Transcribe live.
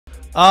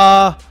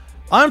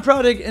I'm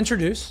proud to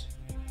introduce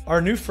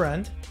our new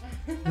friend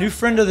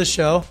of the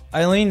show,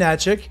 Aileen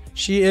Hnatiuk.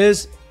 She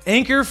is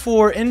anchor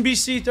for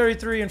NBC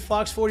 33 and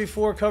Fox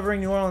 44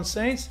 covering New Orleans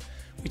Saints.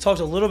 We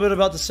talked a little bit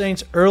about the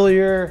Saints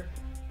earlier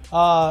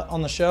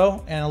on the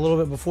show and a little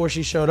bit before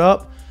she showed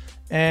up.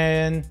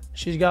 And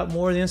she's got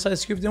more of the inside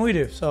scoop than we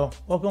do. So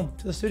welcome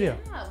to the studio.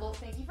 Yeah, well,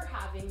 thank you for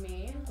having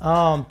me.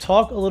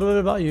 Talk a little bit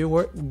about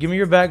you. Give me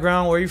your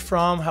background. Where are you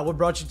from? What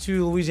brought you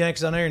to Louisiana?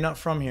 Because I know you're not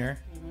from here.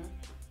 Mm-hmm.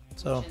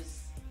 So. Which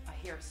is, I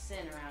hear, sin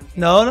around here.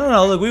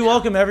 No. Look, we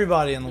welcome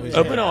everybody in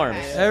Louisiana. Open arms.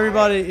 Okay.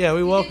 Everybody, yeah, we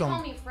You welcome. did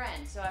call me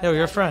friend, so Yeah,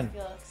 you're a friend. I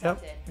feel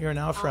accepted. Yep, you're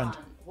now a friend.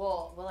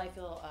 Well, will I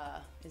feel?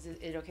 Is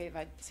it okay if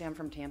I say I'm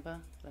from Tampa?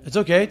 It's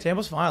okay.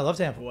 Tampa's fine. I love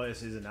Tampa. What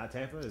is it? Not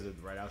Tampa? Is it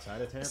right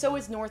outside of Tampa? So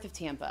it's north of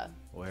Tampa.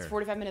 Where? It's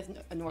 45 minutes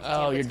north of Oh,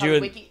 Tampa. you're It's called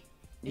doing- Wiki.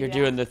 You're Yeah.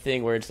 doing the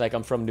thing where it's like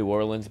I'm from New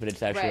Orleans, but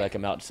it's actually Right. like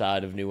I'm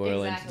outside of New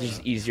Orleans. Exactly. It's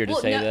just easier to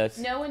Well, say no, this.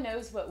 No one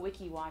knows what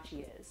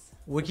Wiki-Wachi is.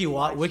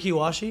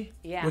 Wiki-washi?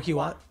 Yeah.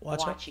 Wiki-Wachi?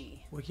 Wachi.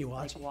 Wiki-Wachi.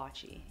 Like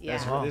Wachi.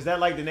 Yeah. Wow. Is that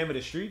like the name of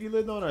the street you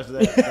lived on, or is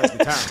that's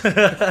the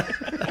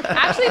town?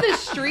 Actually, the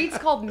street's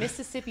called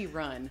Mississippi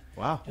Run.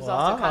 Wow. Which is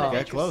also kind of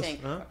Okay, close.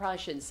 interesting. Huh? I probably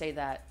shouldn't say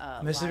that.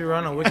 Mississippi live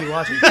Run on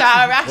Wiki-Wachi. Yeah,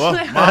 I'm Well,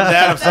 actually. mom,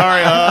 dad, I'm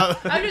sorry.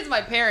 I'm just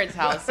my parents'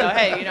 house, so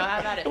hey,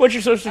 have at it. What's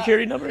your social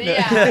security number?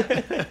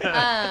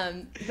 Yeah.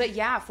 But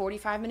yeah,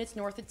 45 minutes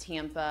north of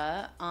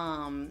Tampa.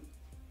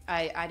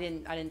 I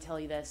didn't tell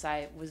you this.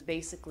 I was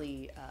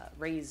basically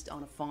raised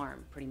on a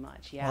farm, pretty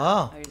much. Yeah.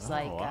 Wow. I was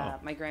wow.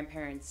 my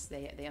grandparents.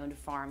 They owned a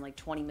farm like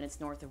 20 minutes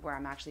north of where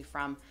I'm actually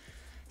from.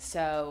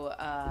 So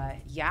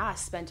I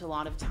spent a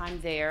lot of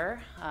time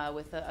there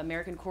with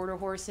American quarter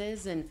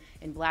horses and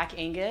Black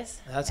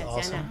Angus. That's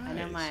awesome. I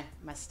know Nice.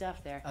 my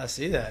stuff there. I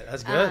see that.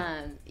 That's good.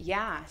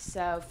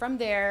 So from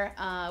there,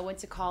 went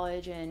to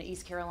college in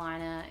East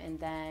Carolina and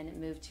then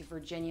moved to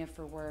Virginia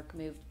for work,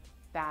 moved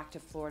back to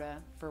Florida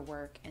for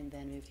work, and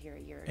then moved here a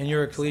year ago. And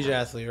you're a collegiate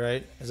athlete,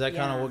 right? Is that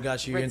kind of Yeah, what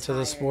got you into the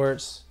retired.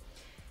 sports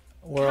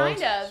world?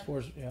 Kind of.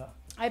 Sports, yeah.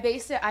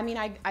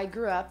 I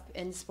grew up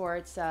in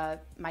sports.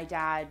 My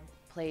dad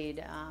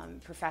played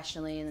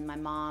professionally, and then my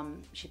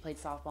mom, she played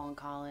softball in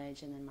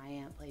college, and then my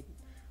aunt played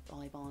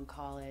volleyball in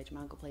college.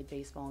 My uncle played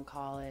baseball in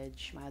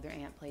college. My other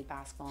aunt played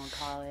basketball in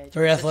college.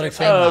 Very My athletic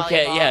sister played family. Oh,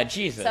 okay, volleyball. yeah,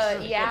 Jesus. So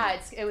yeah,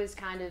 it was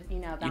kind of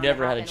bound You to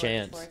never had a happen with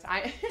chance. sports.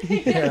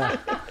 Yeah.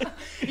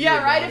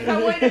 Yeah, right. If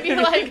I wanted to be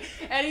like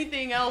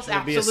anything else, You're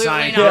gonna be a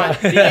absolutely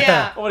scientist. not.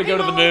 Yeah. I want to go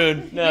to the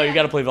moon. No, you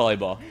got to play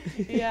volleyball.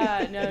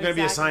 Yeah, no. You're gonna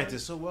be a exactly.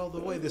 scientist. So the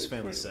way this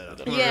family's set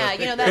up. Yeah,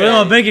 The way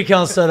my bank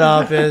account set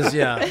up is,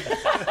 yeah.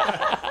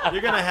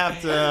 You're gonna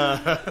have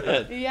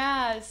to.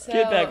 Yeah. So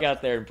Get back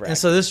out there and And practice.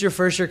 so this is your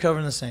first year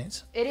covering the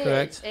Saints, It is.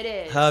 correct? It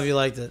is. How have you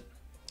liked it?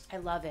 I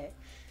love it.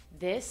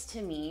 This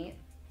to me,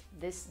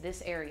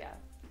 this area,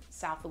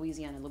 South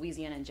Louisiana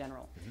in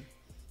general,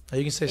 Oh,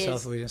 you can say Is-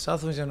 South Louisiana.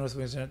 South Louisiana, North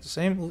Louisiana, the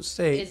same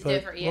state, is but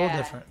different. a Yeah. little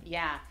different.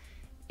 Yeah.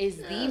 Is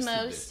the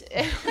most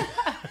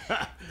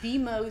the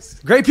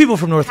most Great people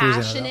from North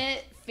Louisiana,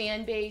 passionate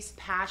fan base,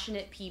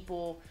 passionate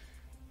people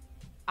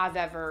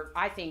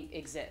I think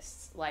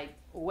exists. Like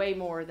way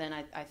more than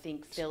I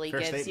think Philly Fair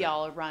gives statement.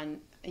 y'all a run.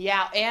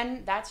 Yeah,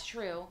 and that's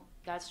true.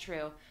 That's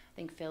true. I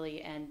think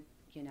Philly and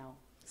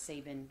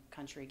Saban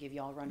country give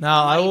y'all a run.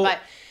 Now, for I money, will- but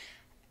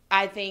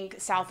I think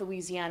South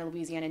Louisiana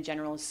in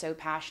general is so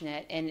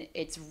passionate, and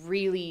it's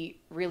really,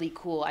 really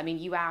cool. I mean,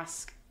 you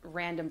ask a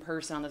random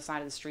person on the side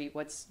of the street,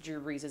 what's Drew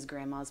Brees'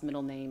 grandma's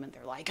middle name? And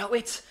they're like, oh,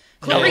 it's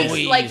Clarice.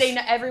 Louise. Like, they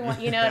know everyone,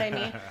 you know what I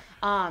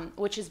mean?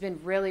 Which has been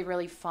really,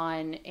 really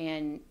fun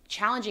and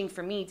challenging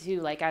for me,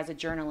 too, like, as a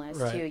journalist,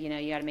 Right. too.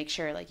 You got to make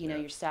sure, like, you know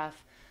your stuff.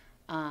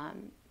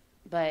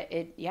 But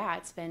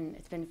it's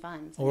been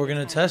fun. It's Well, we're been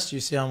going good to time. test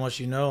you, see how much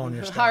you know on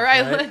your stuff. All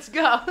right, let's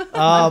go.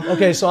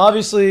 Okay, so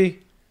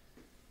obviously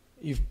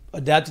you've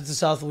adapted to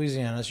South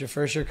Louisiana. It's your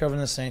first year covering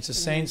the Saints. The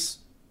Saints,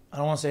 I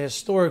don't want to say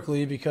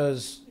historically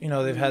because,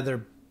 they've had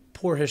their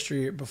poor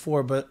history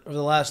before, but over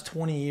the last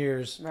 20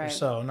 years or Right.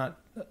 so, not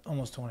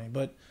almost 20,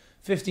 but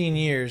 15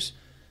 years,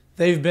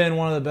 they've been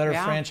one of the better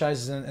Yeah.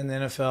 franchises in the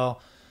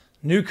NFL.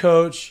 New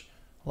coach,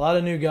 a lot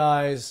of new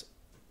guys.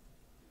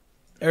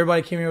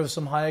 Everybody came here with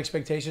some high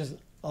expectations.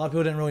 A lot of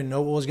people didn't really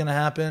know what was going to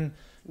happen,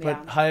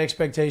 but Yeah. high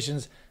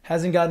expectations.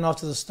 Hasn't gotten off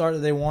to the start that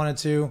they wanted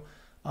to.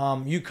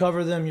 You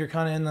cover them. You're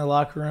kind of in the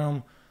locker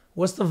room.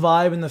 What's the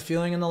vibe and the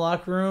feeling in the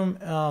locker room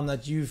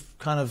that you've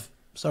kind of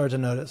started to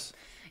notice?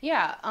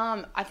 Yeah,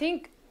 I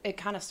think it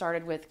kind of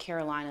started with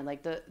Carolina.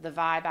 Like the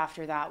vibe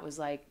after that was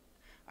like,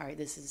 all right,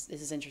 this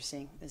is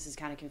interesting. This is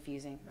kind of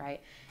confusing,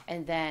 right?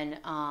 And then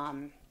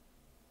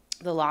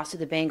the loss to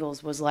the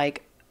Bengals was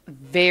like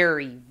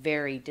very,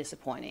 very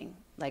disappointing.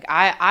 Like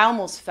I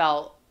almost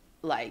felt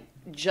like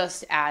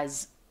just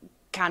as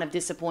kind of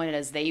disappointed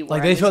as they were.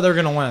 Like they thought they were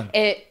going to win.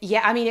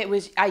 It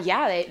was.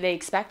 They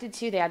expected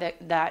to. They had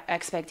that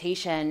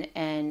expectation,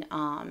 and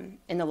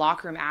in the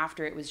locker room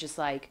after, it was just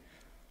like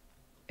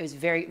it was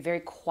very, very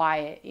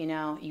quiet.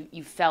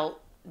 You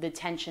felt the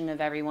tension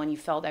of everyone. You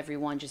felt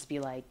everyone just be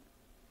like,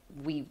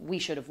 we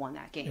should have won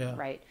that game, Yeah.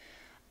 right?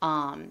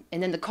 And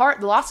then the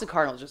loss to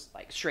Cardinals just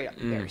like straight up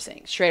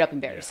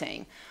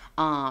embarrassing.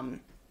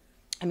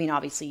 I mean,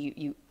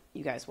 obviously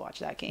you guys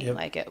watched that game. Yep.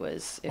 Like it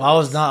was. I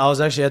was not. I was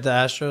actually at the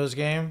Astros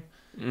game,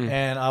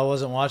 and I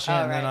wasn't watching. Oh,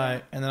 and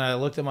right, then I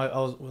looked at my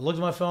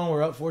phone.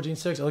 We're up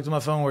 14-6. I looked at my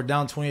phone. We're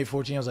down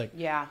 28-14. I was like,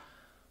 yeah.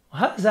 well,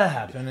 how does that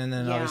happen? And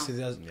then Yeah.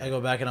 obviously I go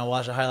back and I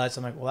watch the highlights.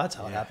 I'm like, well, that's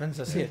how it happens.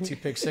 I see it 2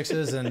 pick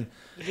sixes, and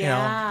you know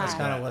that's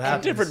kind of what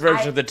happens. Different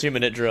version of the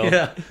 2-minute drill.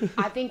 Yeah.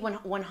 I think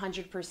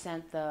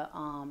 100%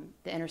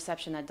 the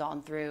interception that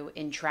Dalton threw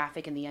in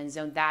traffic in the end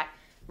zone, that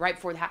right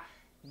before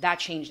that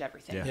changed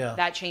everything. Yeah.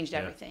 That changed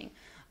everything.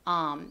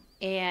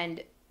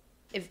 And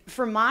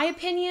for my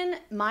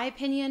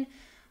opinion,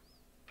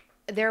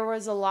 there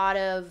was a lot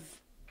of,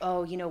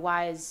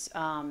 why is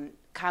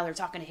Kyler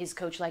talking to his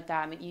coach like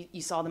that? I mean,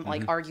 you saw them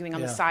like arguing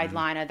on the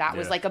sideline. That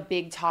was like a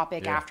big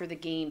topic after the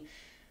game.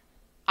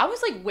 I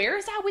was like, where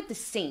is that with the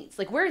Saints?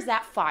 Like, where is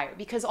that fire?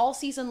 Because all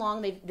season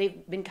long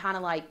they've been kind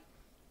of like,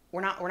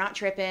 we're not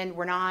tripping.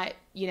 We're not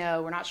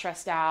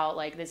stressed out.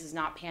 Like, this is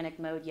not panic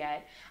mode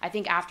yet. I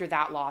think after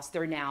that loss,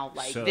 they're now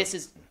like, this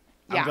is.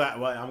 Yeah.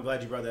 I'm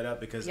glad you brought that up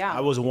because Yeah.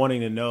 I was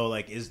wanting to know,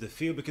 like, is the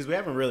field, because we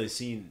haven't really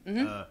seen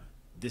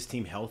this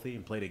team healthy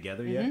and play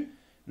together yet.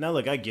 Now,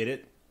 look, I get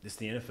it. It's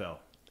the NFL.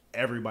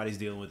 Everybody's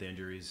dealing with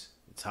injuries.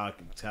 It's like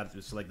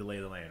the lay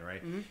of the land,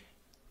 right?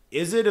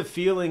 Is it a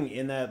feeling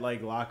in that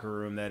like locker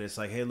room that it's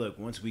like, hey, look,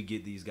 once we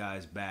get these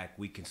guys back,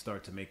 we can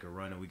start to make a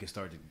run and we can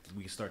start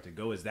to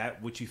go? Is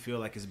that what you feel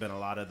like has been a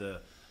lot of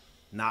the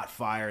not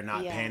fire,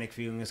 not panic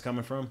feeling is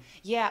coming from?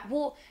 Yeah,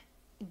 well,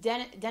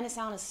 Dennis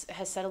Allen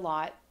has said a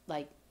lot.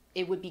 Like,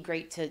 it would be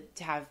great to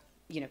have,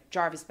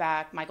 Jarvis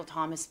back, Michael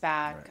Thomas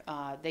back.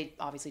 Right. They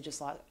obviously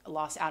just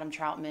lost Adam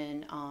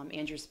Troutman,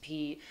 Andrews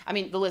Pete. I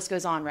mean, the list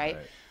goes on, right?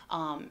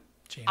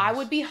 I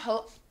would be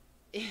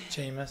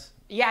Jameis.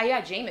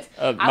 Yeah,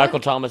 Jameis. Michael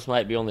Thomas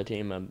might be on the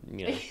team.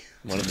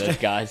 One of those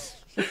guys.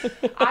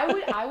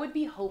 I would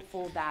be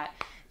hopeful that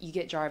you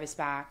get Jarvis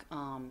back,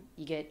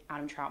 you get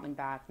Adam Troutman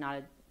back, not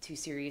a too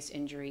serious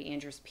injury,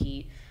 Andrews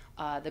Pete.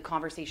 The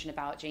conversation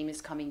about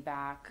Jameis coming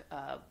back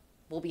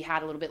will be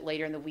had a little bit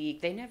later in the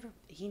week.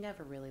 He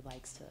never really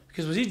likes to.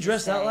 Because was he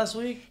dressed out last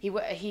week? He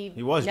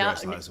was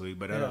dressed last week,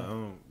 but I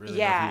don't really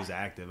know if he was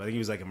active. I think he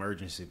was like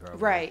emergency probably.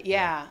 Right.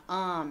 Yeah.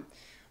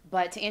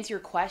 But to answer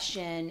your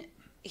question,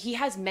 he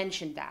has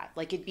mentioned that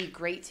like it'd be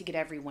great to get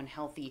everyone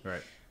healthy.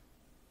 Right.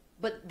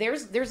 But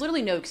there's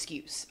literally no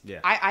excuse.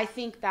 Yeah. I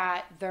think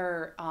that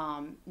their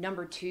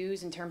number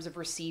twos in terms of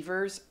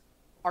receivers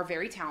are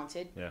very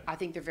talented. Yeah. I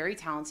think they're very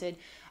talented.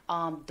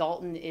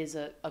 Dalton is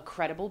a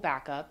credible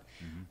backup.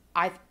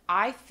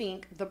 I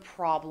think the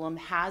problem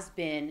has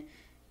been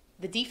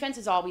the defense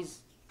has always,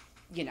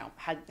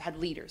 had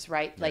leaders,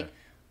 right? Yeah. Like,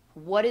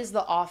 what is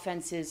the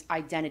offense's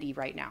identity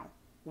right now?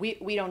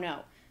 We don't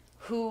know.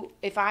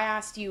 If I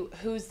asked you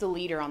who's the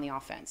leader on the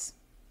offense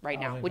right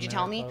now, would you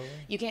tell me? Probably.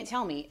 You can't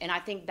tell me. And I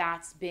think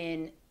that's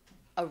been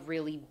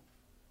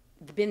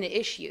the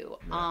issue.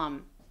 Yeah.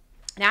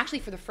 And actually,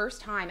 for the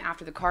first time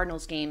after the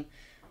Cardinals game,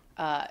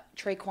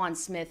 Traquan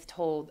Smith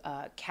told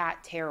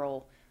Kat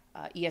Terrell,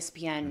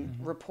 ESPN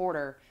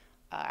reporter,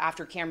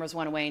 after cameras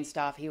went away and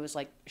stuff, he was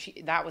like,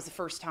 that was the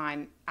first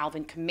time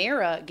Alvin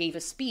Kamara gave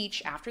a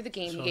speech after the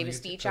game. He gave a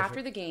speech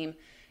after the game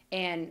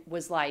and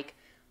was like,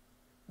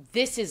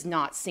 this is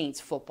not Saints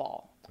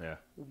football. Yeah.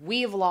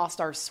 We have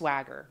lost our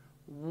swagger.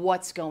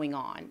 What's going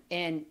on?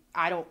 And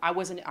I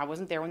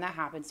wasn't there when that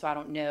happened, so I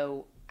don't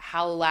know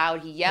how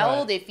loud he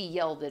yelled, if he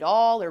yelled at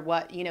all, or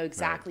what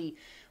exactly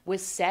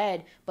was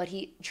said. But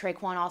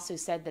Traquan also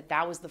said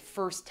that was the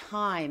first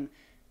time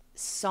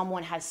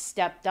someone has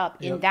stepped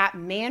up in that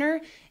manner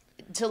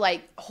to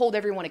like hold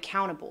everyone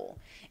accountable.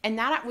 And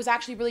that was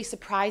actually really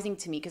surprising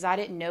to me because I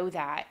didn't know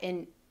that.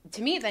 And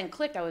to me, it then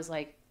clicked. I was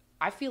like,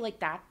 I feel like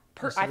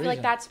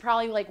that's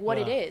probably like what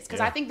it is because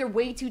I think they're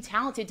way too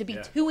talented to be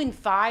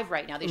 2-5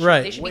 right now. They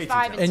should be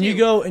 5-2.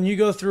 And you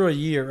go through a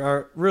year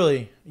or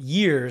really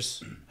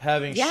years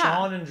having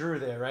Sean and Drew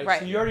there, right?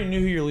 So you already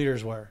knew who your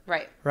leaders were,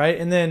 right?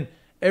 And then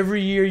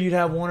every year you'd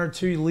have one or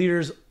two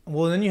leaders.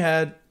 Well, then you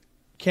had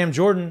Cam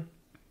Jordan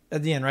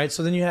at the end, right?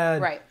 So then you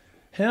had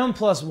him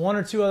plus one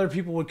or two other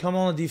people would come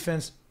on the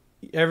defense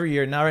every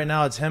year. Now, right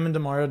now, it's him and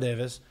Demario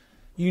Davis.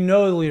 You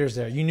know the leaders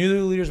there. You knew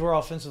who the leaders were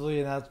offensively,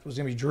 and that was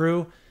going to be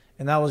Drew,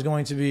 and that was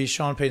going to be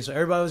Sean Payton. So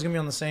everybody was going to be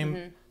on the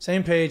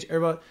same page.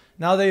 Everybody.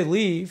 Now they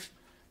leave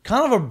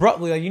kind of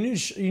abruptly. Like you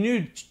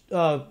knew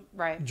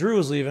Drew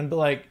was leaving, but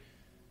like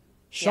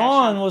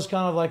Sean was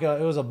kind of like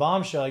it was a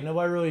bombshell. Like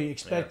nobody really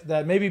expected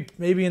that. Maybe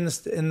in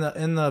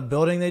the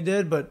building they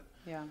did, but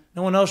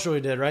no one else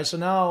really did, right? So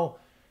now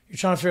you're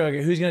trying to figure out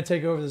who's going to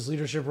take over this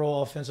leadership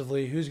role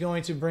offensively, who's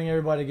going to bring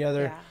everybody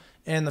together.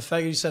 And the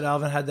fact that you said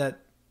Alvin had that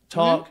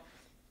talk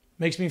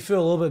makes me feel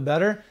a little bit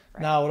better.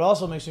 Right. Now, what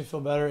also makes me feel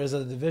better is that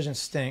the division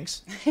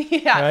stinks.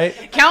 Right?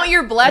 Count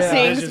your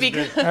blessings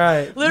because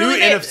literally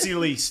new NFC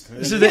least.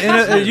 This is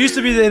it used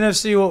to be the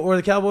NFC. What were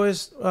the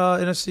Cowboys?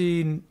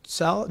 NFC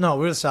South? No,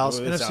 we're the South.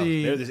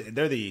 NFC.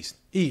 They're the East.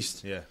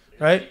 East. Yeah.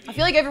 right? I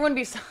feel like everyone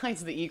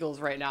besides the Eagles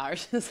right now are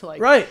just like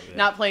Right.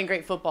 not playing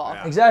great football.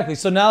 Yeah. Exactly.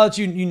 So now that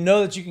you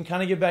know that you can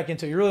kind of get back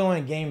into it, you're really only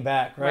a game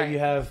back, right?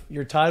 Right.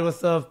 You're tied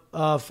with the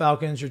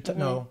Falcons.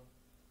 No,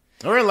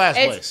 We're in last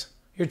It's- place.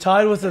 you're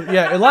tied with the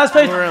last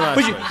place. We're in last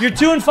But place. you're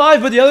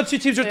 2-5, but the other two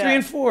teams are Yeah.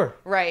 3-4.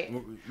 Right.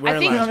 We're I in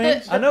think last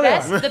place. the, I know the, we are.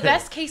 best, the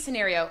best case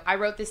scenario, I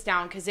wrote this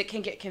down because it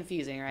can get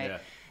confusing, right? Yeah.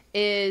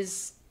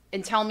 Is,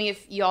 and tell me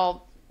if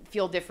y'all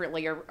feel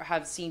differently or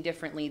have seen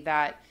differently,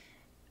 that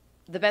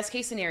the best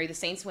case scenario, the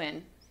Saints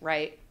win,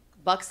 right?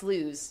 Bucks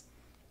lose,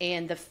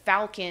 and the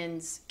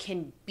Falcons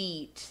can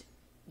beat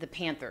the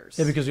Panthers.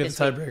 Yeah, because we have this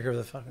the week. tiebreaker of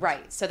the Falcons.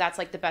 Right. So that's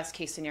like the best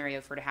case scenario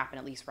for it to happen,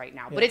 at least right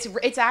now. But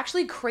it's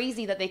actually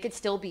crazy that they could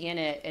still be in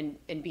it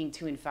and being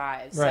 2-5.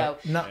 Right. So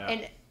No.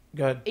 and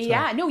Go ahead. Sorry.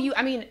 yeah, no,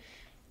 I mean,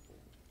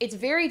 it's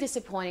very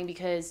disappointing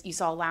because you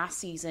saw last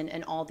season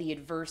and all the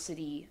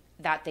adversity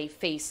that they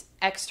face,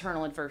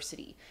 external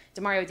adversity.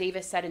 Demario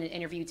Davis said in an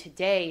interview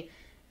today,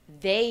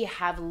 they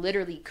have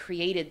literally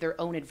created their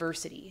own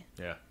adversity.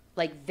 Yeah.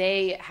 Like,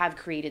 they have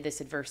created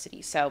this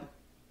adversity. So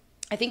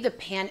I think I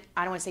don't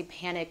want to say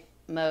panic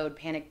mode,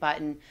 panic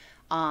button.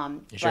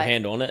 Is your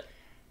hand on it?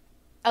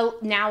 Oh,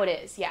 now it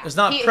is, yeah. It's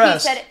not He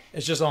pressed. said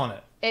It's just on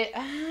it.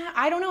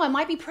 I don't know. I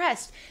might be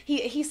pressed.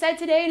 He said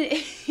today.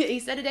 He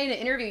said today in an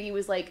interview. He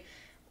was like,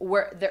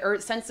 "Where the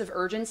sense of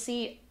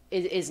urgency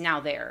is now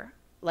there.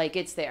 Like,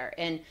 it's there."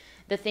 And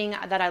the thing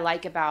that I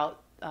like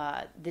about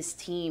this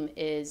team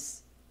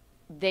is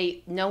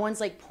no one's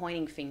like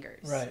pointing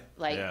fingers. Right.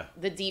 Like Yeah.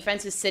 the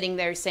defense is sitting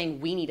there saying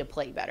we need to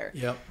play better.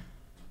 Yep.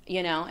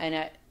 You know,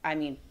 and I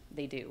mean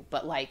they do,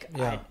 but like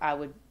Yeah. I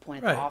would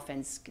point at Right. the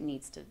offense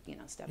needs to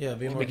step Yeah. up.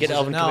 Be more We get consistent.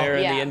 Alvin Now, Kamara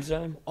in Yeah. the end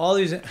zone. all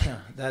these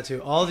that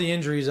too. All the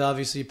injuries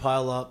obviously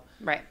pile up.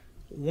 Right.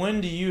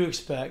 When do you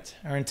expect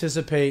or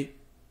anticipate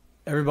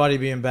everybody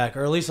being back,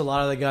 or at least a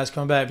lot of the guys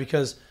come back?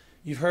 Because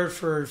you've heard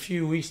for a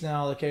few weeks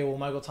now, okay, well,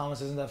 Michael Thomas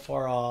isn't that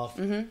far off,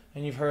 and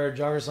you've heard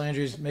Jarvis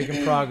Landry's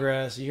making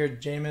progress. You hear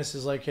Jameis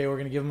is like, hey, we're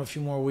going to give him a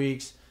few more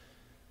weeks.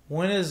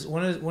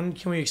 When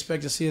can we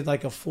expect to see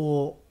like a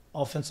full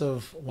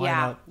offensive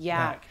lineup? Yeah.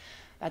 back?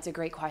 That's a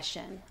great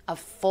question. A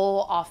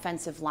full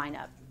offensive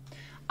lineup.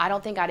 I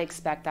don't think I'd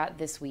expect that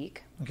this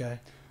week. Okay.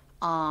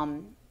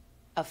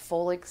 A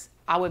full,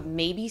 I would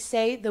maybe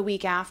say the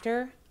week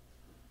after,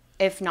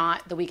 if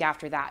not the week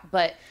after that.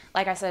 But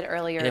like I said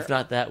earlier, And if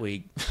not that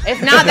week.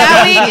 if not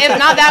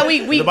that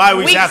week, The bye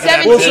week's week after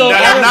 17.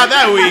 that. Not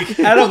that week.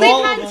 Out Well, of they've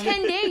all had of them,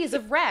 10 days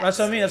of rest. that's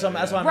what I mean. That's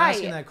why I'm Right.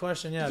 asking that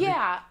question. Yeah.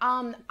 Yeah.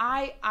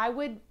 I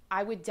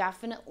would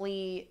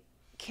definitely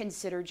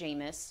consider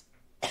Jameis,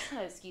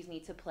 excuse me,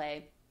 to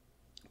play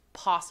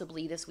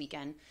possibly this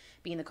weekend,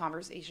 be in the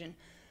conversation.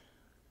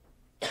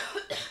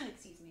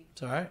 Excuse me.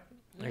 It's all right.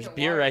 There's Your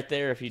beer water. right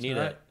there if you need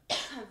all it. I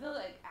feel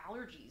like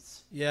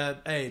allergies. Yeah.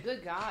 Hey,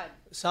 Good God.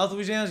 South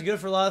Louisiana is good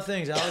for a lot of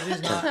things.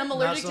 Allergies not. I'm not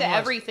allergic so to much.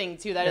 everything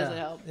too. That doesn't Yeah.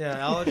 help. Yeah.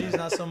 Allergies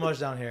not so much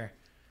down here.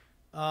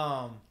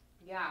 Yeah.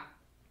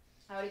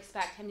 I would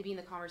expect him to be in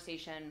the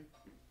conversation.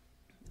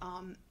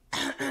 Landry.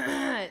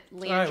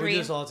 All right. We do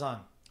this all the time.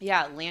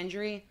 Yeah,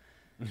 Landry.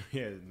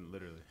 Yeah,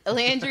 literally.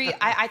 Landry.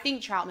 I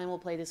think Troutman will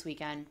play this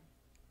weekend.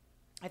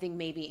 I think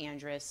maybe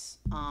Andrus.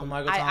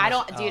 Michael I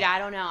don't, Thomas dude. out. I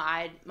don't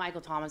know.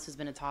 Michael Thomas has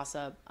been a toss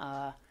up.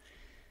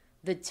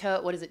 The toe.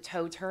 What is it?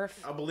 Toe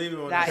turf. I believe it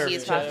when That I he see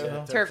is him.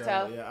 tough. Turf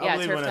toe. Yeah, Yeah, I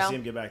believe turf when I toe. see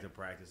him get back to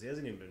practice. He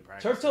hasn't even been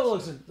practicing. Turf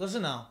toe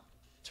listen now.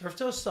 Turf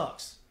toe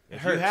sucks. It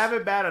If you hurts. have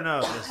it bad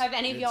enough. Have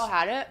any of y'all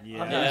had it?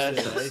 Yeah, Yeah, Yeah,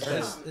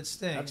 it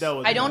stinks. I've dealt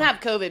with I it. don't have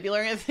COVID. People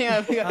are gonna think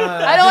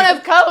I don't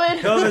have COVID.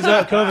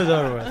 COVID's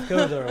over with.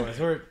 COVID's over with.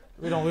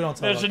 We don't talk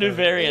There's about a new COVID.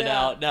 variant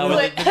out now.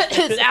 But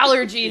it's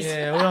allergies.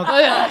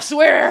 Yeah, I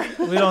swear.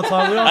 we don't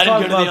talk I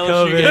didn't about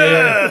go to the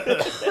LSU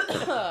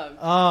COVID.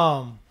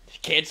 Oh,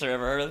 Cancer,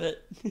 ever heard of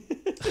it?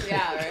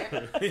 Yeah,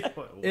 right.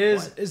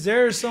 Is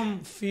there some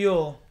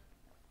feel,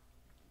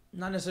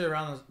 not necessarily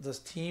around this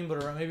team,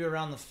 but maybe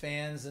around the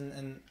fans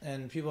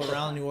and people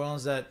around New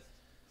Orleans that,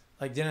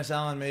 like Dennis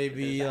Allen may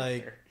be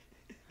like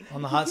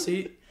on the hot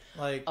seat?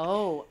 Like,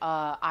 Oh,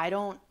 I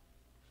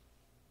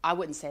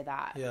wouldn't say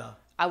that. yeah.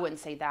 I wouldn't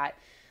say that.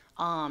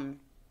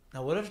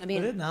 Now what if? I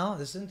mean- what if now?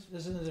 This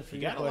isn't a free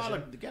You got a lot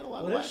question. of. You got a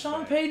lot What of. if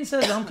Sean flashbacks. Payton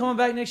says, I'm coming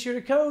back next year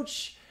to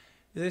coach?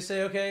 Do they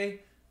say, okay,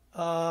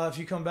 if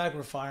you come back,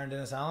 we're firing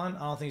Dennis Allen? I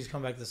don't think he's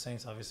coming back to the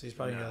Saints, obviously. He's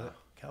probably going to No.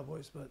 the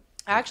Cowboys. But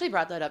I actually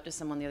brought that up to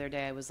someone the other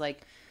day. I was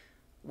like,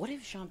 "What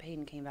if Sean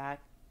Payton came back?"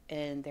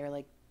 And they're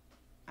like,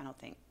 "I don't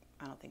think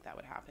that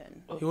would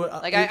happen." he would,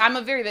 Like I'm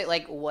a very big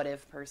like what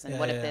if person. Yeah,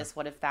 What if yeah. this?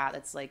 What if that?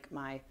 That's like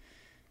my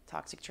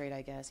toxic trait,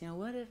 I guess. You know,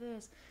 what if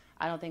this?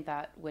 I don't think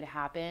that would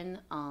happen.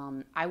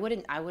 I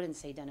wouldn't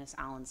say Dennis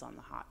Allen's on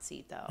the hot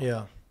seat though.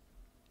 yeah.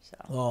 So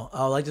Well,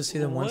 I would like to see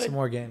them win Would- some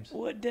more games.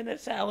 Would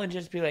Dennis Allen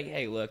just be like,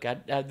 hey, look,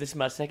 this is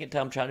my second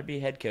time trying to be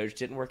head coach.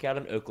 Didn't work out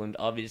in Oakland.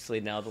 Obviously,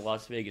 now the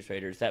Las Vegas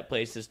Raiders. That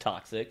place is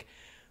toxic.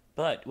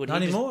 But would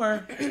Not he just,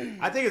 anymore.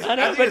 I think it's. I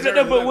know, I think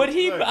it's but would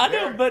he? look, I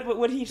know, they're- but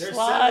would he they're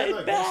slide seven-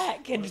 look,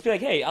 back and just be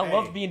like, "Hey, I Hey.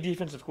 love being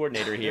defensive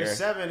coordinator They're here"?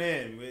 7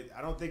 in.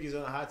 I don't think he's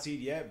on the hot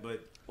seat yet,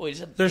 but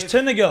There's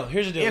 10 to go.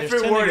 Here's the deal. If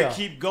There's it 10 were to to go.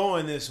 keep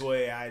going this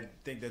way, I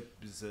think that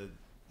is a.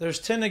 There's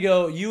 10 to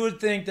go. You would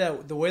think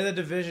that the way the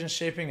division's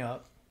shaping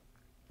up,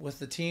 with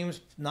the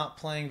teams not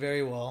playing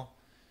very well,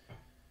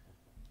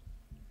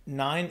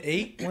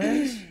 8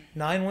 wins?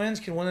 9 wins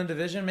can win the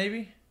division,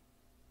 maybe?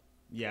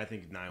 Yeah, I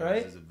think 9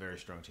 Right? wins is a very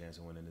strong chance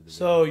of winning the division.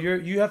 So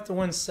you have to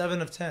win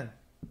 7 of 10.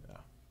 Yeah.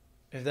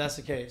 If that's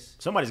the case.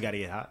 Somebody's got to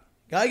get hot.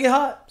 Gotta get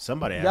hot.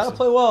 Somebody You has gotta to.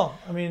 play well.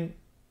 I mean,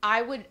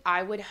 I would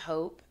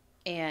hope,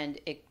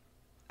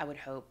 I would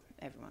hope,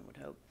 everyone would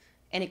hope,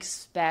 and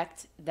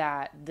expect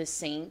that the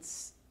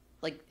Saints,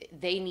 like,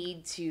 they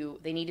need to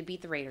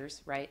beat the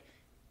Raiders, right?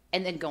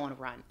 And then go on a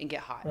run and get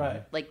hot.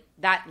 Right. Like,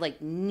 that,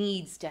 like,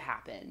 needs to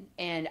happen.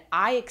 And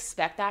I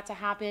expect that to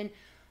happen.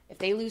 If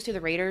they lose to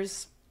the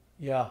Raiders,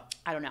 yeah.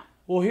 I don't know.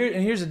 Well,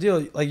 here's the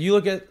deal. Like, you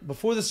look at,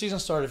 before the season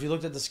started, if you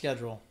looked at the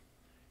schedule,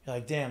 you're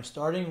like, damn,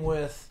 starting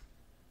with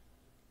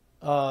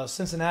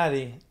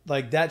Cincinnati,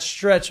 like, that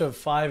stretch of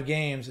 5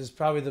 games is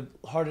probably the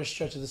hardest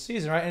stretch of the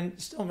season, right? And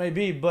still may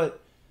be, but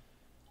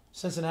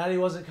Cincinnati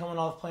wasn't coming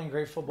off playing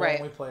great football Right.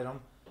 when we played them.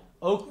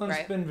 Oakland's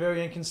Right. been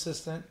very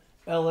inconsistent.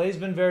 LA's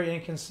been very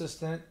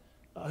inconsistent.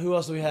 Who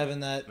else do we have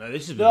in that? No,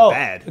 this has been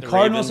bad. The The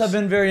Cardinals Ravens.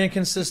 have been very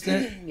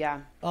inconsistent. Yeah.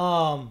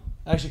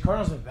 Actually,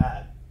 Cardinals have been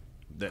bad.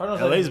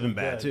 Cardinals LA's have been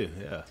been bad good.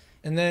 too. Yeah.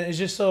 And then it's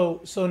just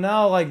so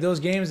now, like, those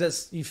games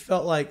that you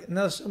felt like,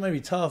 no, still may be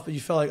tough, but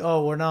you felt like,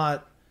 oh, we're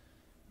not.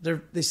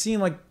 They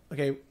seem like,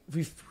 okay, if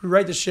we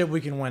right the ship,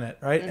 we can win it,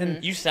 right?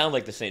 And You sound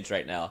like the Saints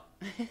right now.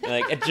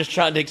 Like, just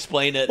trying to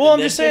explain it. well, I'm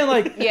just saying,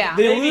 like, Yeah.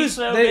 they Maybe lose.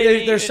 so, They're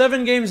maybe.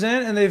 7 games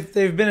in, and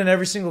they've been in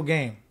every single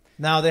game.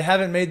 Now they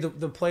haven't made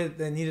the play that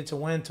they needed to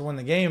win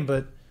the game,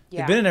 but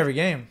Yeah. they've been in every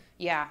game.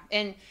 Yeah,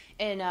 and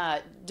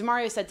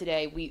Demario said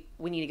today we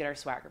need to get our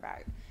swagger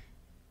back.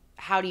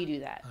 How do you do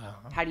that?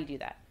 How do you do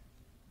that?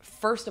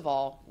 First of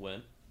all,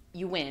 Win.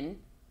 you win,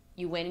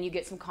 and you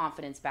get some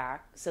confidence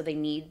back. So they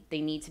need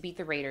to beat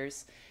the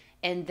Raiders,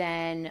 and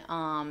then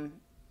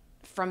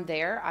from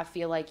there, I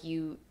feel like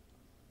you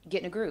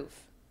get in a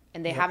groove.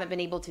 And they haven't been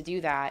able to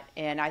do that.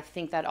 And I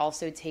think that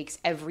also takes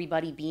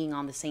everybody being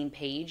on the same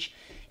page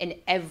and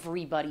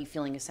everybody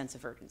feeling a sense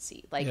of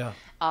urgency. Like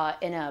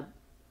in a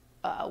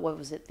what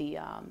was it, the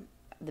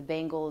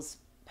Bengals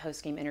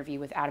post-game interview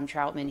with Adam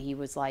Troutman, he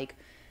was like,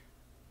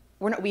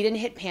 we didn't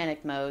hit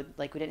panic mode,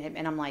 like we didn't hit,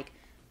 and I'm like,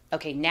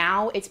 okay,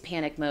 now it's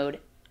panic mode.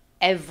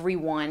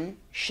 Everyone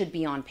should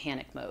be on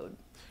panic mode.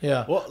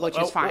 Yeah. Well, Which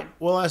is fine.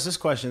 We'll ask this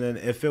question then.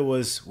 If it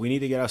was, we need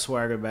to get our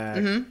swagger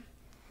back,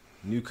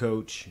 new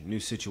coach, new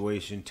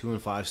situation,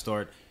 2-5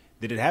 start,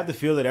 did it have the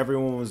feel that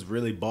everyone was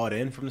really bought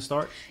in from the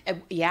start?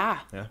 Yeah.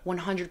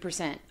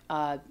 100%.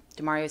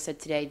 Demario said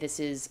today, this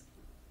is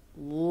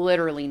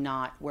literally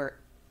not where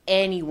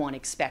anyone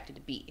expected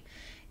to be.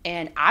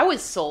 And I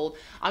was sold.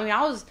 I mean,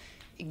 I was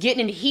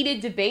getting in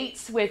heated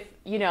debates with,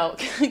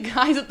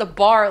 guys at the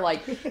bar,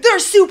 like, they're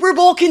Super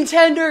Bowl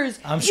contenders.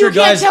 I'm sure you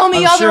can't guys. tell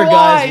me I'm sure otherwise.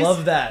 guys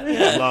love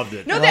that. Loved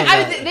it. No,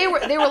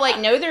 they were like,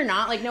 no, they're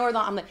not. Like, no, they're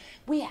not. I'm like,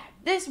 we have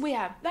this, we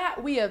have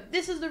that, we have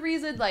this is the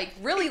reason. Like,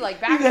 really, like,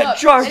 back You got up.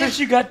 Jarvis,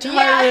 you got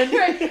Tyron. Yeah,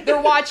 right.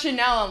 They're watching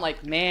now. I'm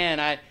like, man,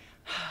 I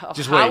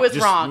Just was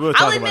wait. wrong. We'll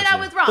talk I'll admit about I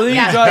you. was wrong. But then,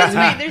 Yeah, you, draft, just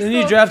wait. There's then you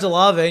still- draft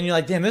Olave, and you're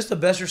like, damn, this is the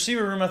best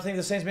receiver room I think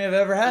the Saints may have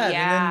ever had.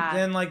 Yeah. And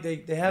then like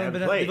they haven't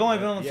been. played. They've only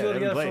been on the Yeah, field they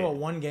together haven't for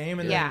played. one game,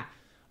 and Yeah. then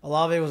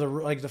Olave was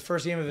like the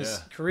first game of his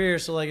Yeah. career,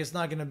 so like it's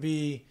not going to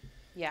be.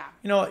 Yeah.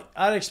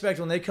 I'd expect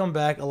when they come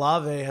back,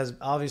 Olave has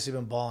obviously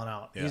been balling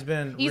out. Yeah. He's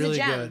been He's really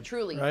a gem, good,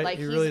 truly. Right? Like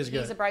he really is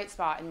he's good. a bright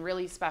spot and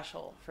really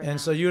special for them.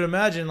 And so you would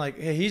imagine, like,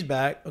 hey, he's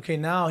back. Okay,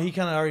 now he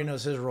kind of already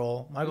knows his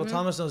role. Michael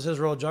Thomas knows his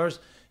role. Jarvis,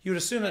 you would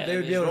assume that they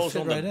would be able to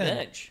fit on the right in.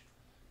 bench.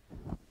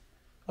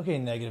 Okay,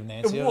 negative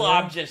Nancy. Well, over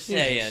I'm there. just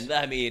Jesus. saying.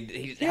 I mean,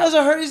 He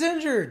hasn't hurt. He's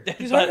injured.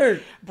 He's but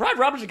hurt. Brian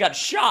Robinson got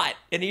shot,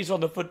 and he's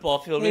on the football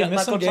field. He We got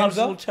missed Michael some games Thomas's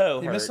though. little toe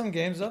He hurt. missed some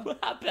games though.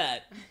 I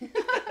bet.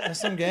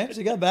 Missed some games.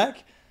 He got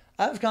back.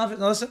 I have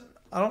confidence. Listen,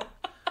 I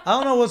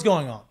don't know what's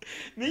going on.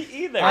 Me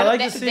either. I like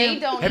they, to see they him.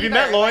 don't Have you either.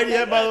 met Lloyd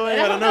yet, by the way?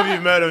 I don't know if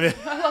you've met him yet.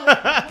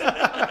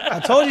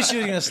 I told you she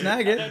was gonna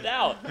snag no it.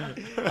 doubt.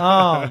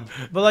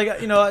 But like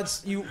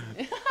it's you.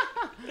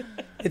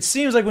 It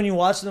seems like when you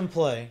watch them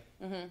play,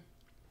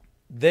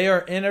 they are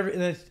in every.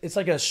 And it's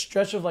like a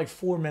stretch of like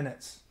 4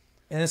 minutes,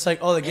 and it's like,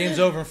 oh, the game's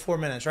over in 4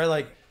 minutes, right?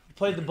 Like you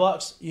played the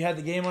Bucks, you had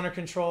the game under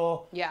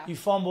control. Yeah. You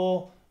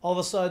fumble, all of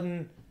a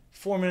sudden,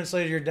 4 minutes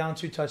later, you're down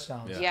 2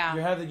 touchdowns. Yeah.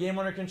 You have the game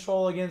under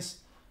control against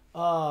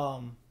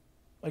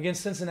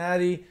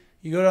Cincinnati.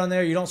 You go down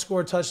there, you don't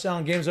score a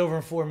touchdown, game's over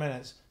in 4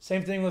 minutes.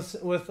 Same thing with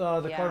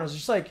the Yeah. Cardinals.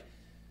 Just like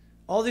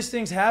all these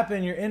things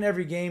happen, you're in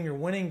every game, you're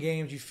winning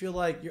games. You feel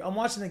like I'm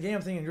watching the game,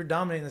 I'm thinking you're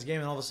dominating this game,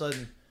 and all of a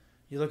sudden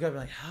you look up and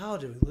like, how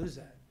did we lose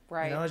that?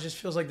 Right. It just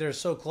feels like they're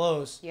so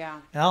close. Yeah.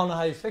 And I don't know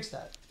how you fix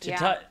that.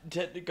 Yeah.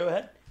 Go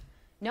ahead.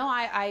 No,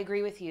 I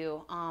agree with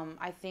you.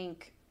 I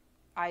think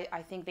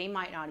they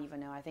might not even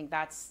know. I think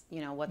that's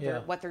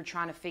what they're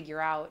trying to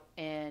figure out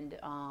and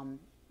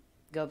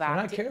go If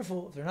back.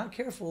 they're not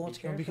careful, it's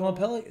going to become a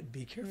pellet.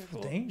 Be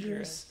careful.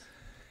 Dangerous.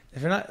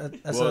 If you're not,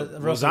 that's Well, a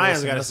Russell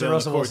Zion's Wilson. gotta That's stay a on the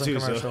Russell court Wilson too,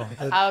 so-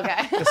 commercial.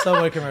 Okay. The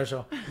Subway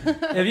commercial.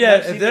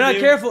 If they're not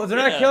careful, they're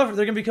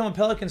going to become a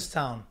Pelicans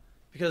town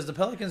because the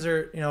Pelicans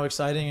are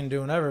exciting and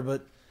doing whatever,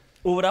 but.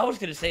 Well, what I was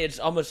going to say, it's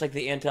almost like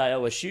the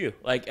anti-LSU.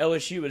 Like,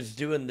 LSU is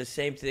doing the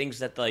same things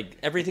that, like,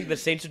 everything the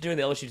Saints are doing,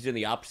 the LSU is doing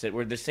the opposite,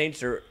 where the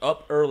Saints are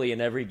up early in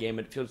every game,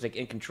 it feels like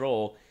in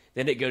control,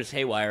 then it goes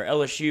haywire.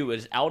 LSU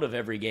is out of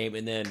every game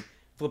and then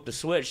flip the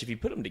switch. If you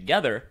put them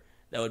together,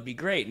 that would be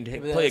great and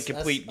play a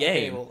complete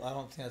game. Okay, well, I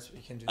don't think that's what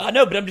you can do. I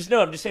know, but I'm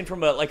just saying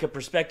from a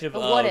perspective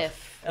of what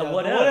if?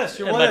 what ifs. if?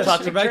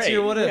 You're back to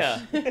your what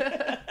ifs.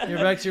 Yeah. You're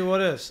back to your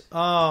what ifs.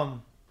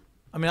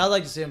 I mean, I'd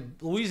like to see him.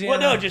 Louisiana.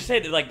 Well, no, just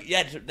say that, like,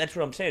 yeah, that's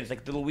what I'm saying. It's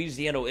like the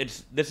Louisiana.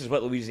 This is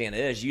what Louisiana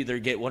is. You either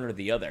get one or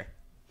the other.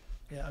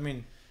 Yeah, I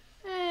mean,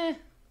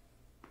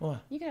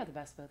 what? You can have the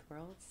best of both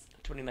worlds.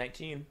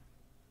 2019.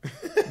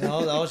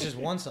 No, that was just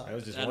one side. That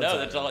was just I one know side.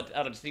 that's all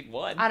out of Steve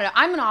one. I don't know.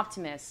 I'm an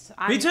optimist.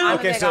 Me too. I'm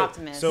Okay, a big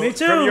optimist. so- Me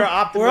too. From your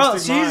optimistic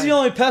She's mind- the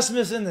only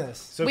pessimist in this.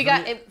 So we for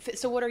got me- it.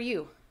 So what are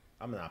you?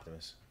 I'm an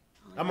optimist.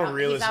 I'm He's a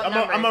realist.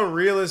 outnumbered. I'm a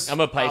realist. I'm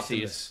a Pisces.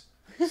 optimist.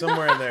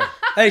 Somewhere in there.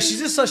 Hey, she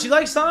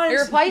likes signs.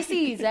 You're a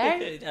Pisces,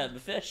 eh? The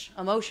fish.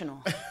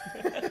 Emotional.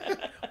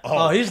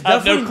 Oh, he's I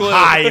have no definitely clue.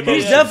 high He's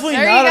emotion. definitely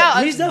There you not.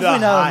 go. He's definitely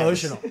The not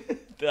highest. emotional.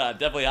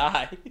 Definitely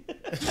high.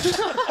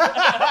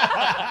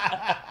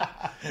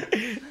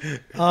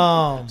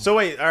 So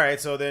wait, all right.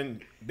 So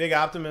then, big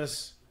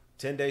optimist,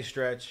 10-day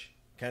stretch,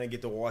 kind of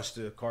get to watch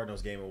the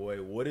Cardinals game away.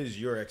 What is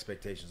your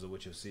expectations of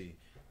what you'll see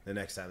the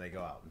next time they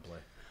go out and play?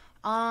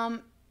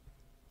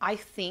 I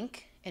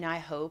think and I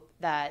hope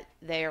that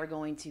they are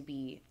going to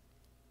be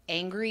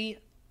angry,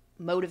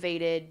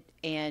 motivated,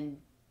 and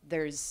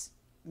there's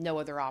no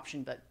other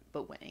option but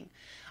winning.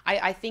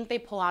 I think they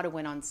pull out a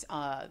win on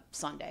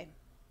Sunday.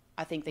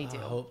 I think they do.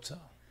 I hope so.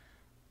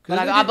 But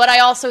I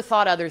also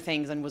thought other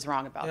things and was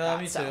wrong about Yeah, that.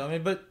 me too. So. I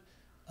mean, but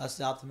that's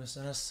the optimist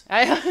in us.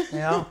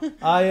 I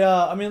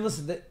I mean,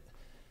 listen.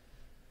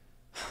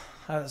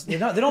 They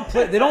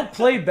don't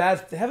play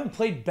bad. They haven't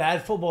played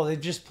bad football.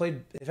 They've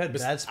had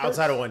bad spurts.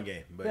 Outside of one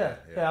game. But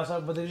yeah,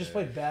 outside, but they just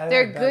played bad.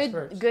 They're bad good,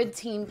 spurts. good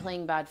team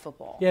playing bad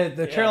football. Yeah,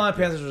 the Carolina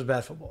Panthers was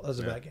bad football. That was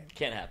a bad game.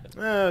 Can't happen.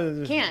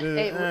 Can't.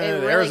 It the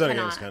really Arizona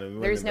cannot. game's kind of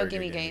There's no wasn't a very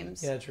gimme good game.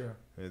 games. Yeah, true.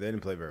 They didn't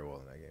play very well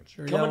in that game.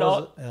 True. Coming yeah,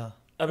 off-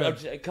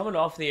 yeah. Coming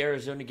off the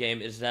Arizona game,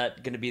 is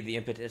that going to be the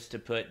impetus to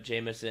put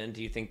Jameis in?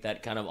 Do you think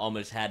that kind of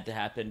almost had to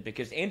happen?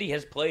 Because Andy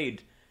has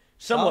played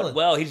somewhat Solid.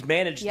 well. He's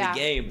managed Yeah. the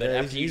game, but Yeah,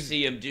 after you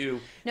see him do, No,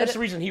 that's that- the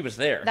reason he was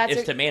there, that's is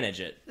a- to manage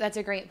it. That's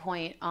a great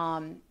point.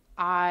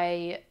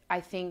 I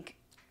think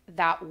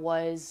that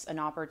was an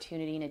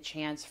opportunity and a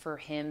chance for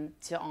him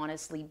to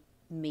honestly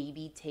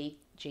maybe take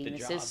job.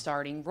 Jameis's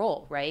starting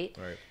role, right?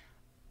 Right.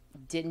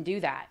 Didn't do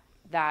that.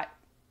 That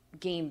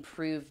game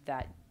proved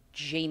that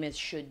Jameis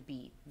should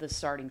be the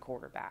starting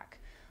quarterback.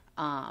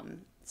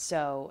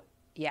 So,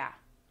 yeah.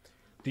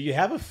 Do you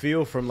have a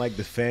feel from like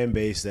the fan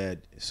base that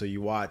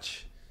you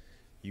watch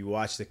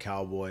the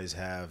Cowboys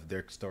have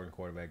their starting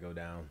quarterback go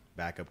down,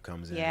 backup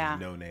comes in, Yeah.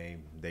 no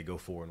name, they go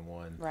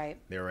 4-1. Right.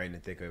 They're right in the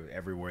thick of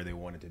everywhere they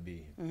wanted to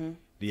be. Mm-hmm.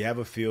 Do you have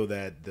a feel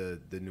that the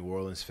New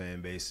Orleans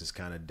fan base is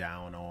kind of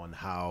down on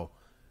how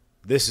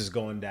this is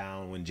going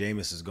down when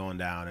Jameis is going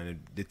down and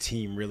the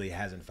team really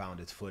hasn't found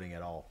its footing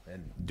at all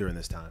and during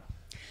this time?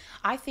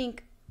 I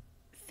think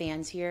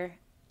fans here,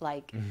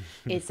 like,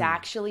 it's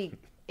actually,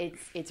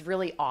 it's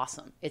really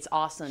awesome. It's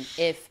awesome.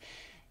 If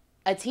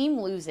a team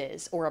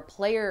loses or a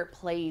player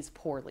plays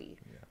poorly,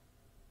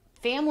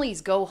 families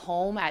go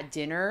home at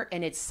dinner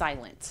and it's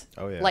silent.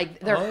 Oh, yeah.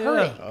 Like, they're Oh, yeah.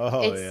 hurting.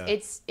 Oh,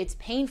 It's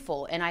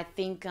painful. And I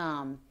think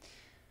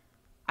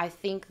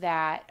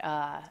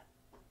that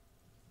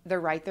they're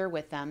right there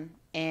with them,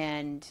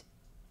 and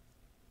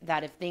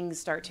that if things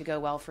start to go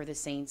well for the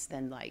Saints,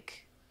 then,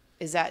 like,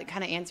 is that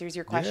kind of answers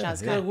your question? Yeah, I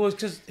was yeah. kind Well,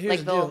 because here's Like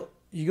the they'll- deal.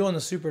 You go in the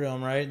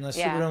Superdome, right? And the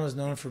Yeah. Superdome is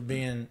known for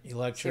being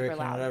electric Super and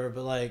loud. whatever.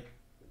 But like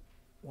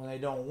when they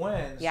don't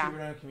win, the Yeah.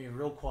 Superdome can be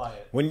real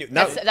quiet. When you,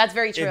 That's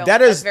very true.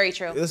 That is That's very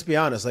true. Let's be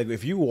honest. Like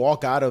if you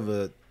walk out of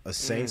a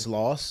Saints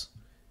loss,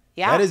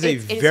 Yeah, that is a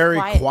it very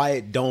quiet.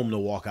 quiet dome to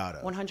walk out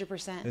of.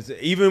 100%. It's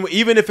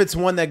even if it's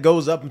one that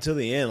goes up until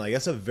the end, like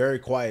that's a very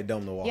quiet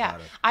dome to walk Yeah, out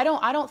of.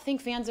 I don't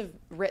think fans have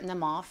written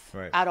them off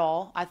Right. at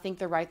all. I think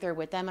they're right there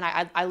with them,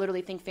 and I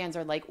literally think fans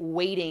are like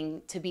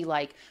waiting to be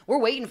like, we're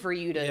waiting for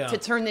you Yeah. to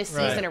turn this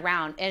Right. season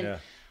around. And Yeah.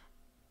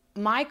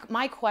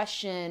 my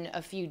question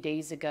a few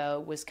days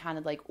ago was kind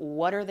of like,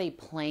 what are they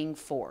playing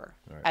for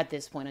at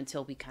this point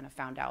until we kind of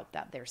found out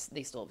that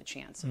they still have a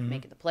chance of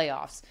making the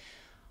playoffs.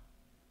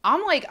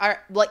 I'm like,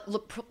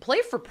 look,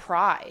 play for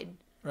pride.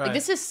 Right. Like,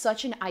 this is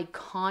such an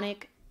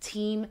iconic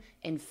team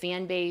and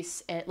fan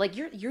base, and like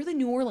you're the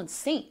New Orleans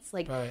Saints.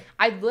 Like Right.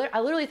 I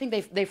literally think they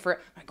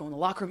I go in the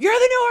locker room. You're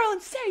the New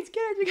Orleans Saints.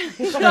 Get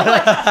it. I'm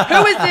like,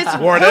 who is this?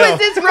 Wardell. Who is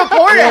this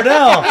reporter?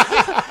 Wardell.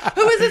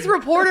 Who is this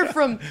reporter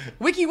from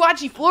Wiki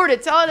Wachi, Florida,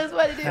 telling us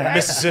what to do? Right?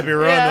 Mississippi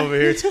run over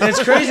here. And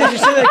it's crazy that you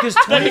say that because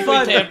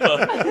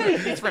Tampa.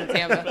 He's from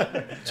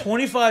Tampa.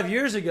 25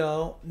 years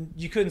ago,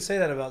 you couldn't say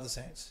that about the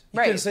Saints. You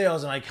Right. couldn't say it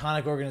was an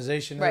iconic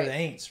organization. They're Right. the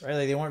Aints, right?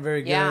 Like they weren't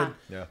very good.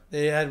 Yeah.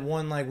 They had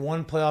one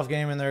playoff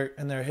game in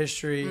their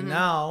history.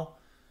 Now,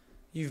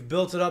 you've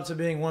built it up to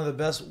being one of the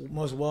best,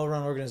 most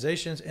well-run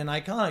organizations and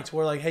iconic. To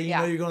where like, hey, you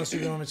know, you're going to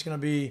the Superdome. It's going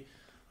to be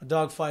a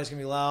dogfight. It's going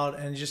to be loud,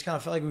 and you just kind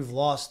of felt like we've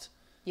lost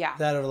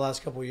that over the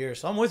last couple of years.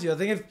 So I'm with you. I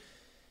think if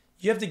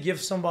you have to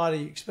give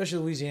somebody, especially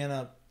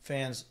Louisiana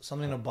fans,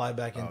 something to buy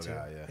back into.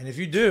 God, yeah. And if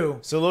you do,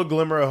 So a little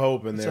glimmer of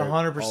hope in it's there.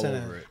 100% all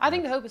in. over it. I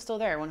think the hope is still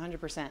there,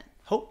 100%.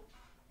 Hope.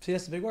 See,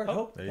 that's the big word.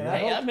 Hope. There you Gotta go.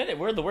 have Hey, I hope. admit it.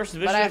 We're the worst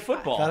division But of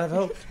football. Gotta have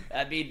hope.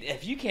 I mean,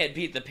 if you can't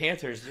beat the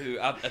Panthers, who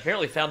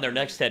apparently found their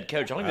next head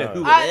coach, I don't even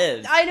know who I it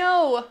is. know. I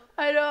know.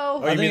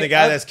 Oh, you mean think the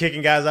guy I- that's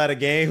kicking guys out of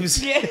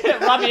games?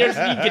 Yeah, Robbie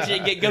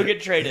Anderson, go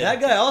get traded. That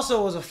guy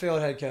also was a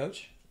failed head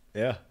coach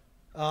Yeah.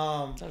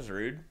 That was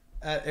rude.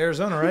 at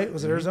Arizona, right?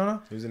 Was it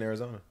Arizona? He was in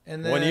Arizona.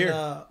 And then 1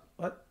 year.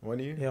 What? 1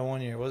 year? Yeah,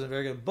 1 year. Wasn't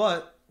very good.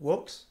 But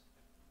Wilkes,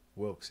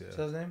 Wilkes, is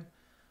that yeah. his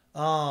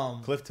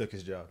name? Cliff took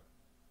his job.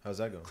 How's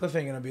that going? Cliff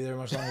ain't gonna be there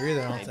much longer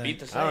either. I don't They beat think.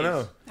 the Saints. I don't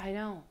know. I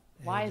know.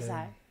 Why is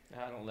that?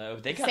 I don't know.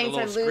 They got Saints a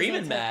are little losing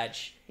screaming to-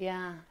 match.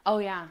 Yeah. Oh,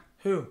 yeah.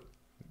 Who?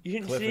 You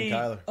didn't Cliff see? and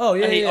Kyler. Oh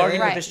yeah, And he yeah. argued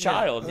yeah. with his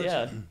child. Yeah.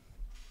 Yeah.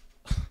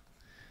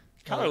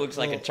 Kyler looks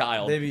like a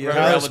child. Baby,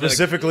 Running Kyler around Kyler with a-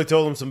 specifically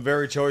told him some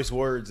very choice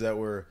words that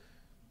were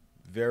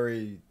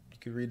very. You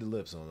could read the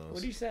lips on those.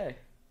 What do you say?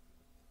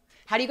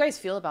 How do you guys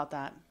feel about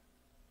that?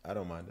 I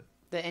don't mind it.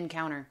 The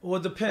encounter Well,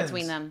 it depends.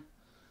 between them.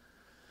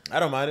 I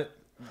don't mind it.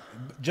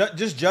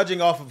 Just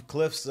judging off of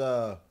Cliff's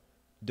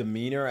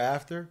demeanor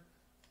after,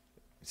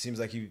 it seems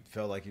like he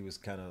felt like he was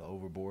kind of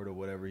overboard or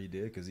whatever he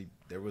did because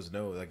there was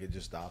no like it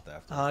just stopped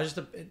after.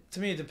 To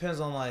me, it depends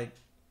on like.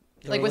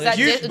 the Like, was that?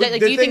 relationship. but Like,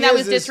 the do you think thing that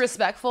is- was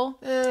disrespectful?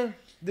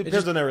 Depends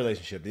just- on their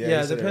relationship. Yeah, Yeah,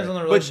 you it said depends right.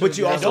 on the relationship. But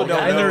you also don't don't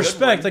have and the know. good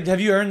respect. one. Like, have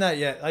you earned that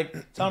yet?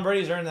 Like, Tom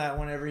Brady's earned that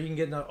whenever he can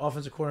get in the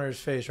offensive coordinator's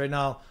face. Right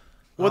now,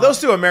 Well,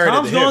 those two are married.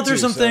 Tom's at the going hip, through too,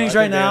 some so things I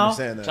right think they now.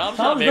 understand that. Tom's Tom's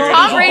not going married.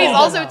 Tom through Brady's some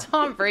also things.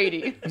 Tom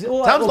Brady.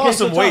 Well, Tom's lost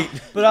so some weight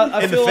but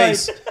I in the feel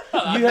face.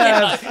 like you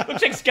have. Yeah,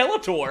 looks like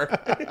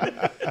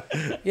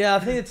Skeletor. Yeah, I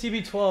think the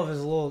TB12 is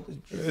a little.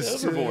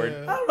 Overboard.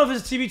 I don't know if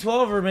it's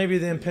TB12 or maybe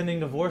the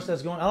impending divorce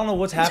that's going. I don't know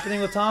what's happening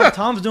with Tom.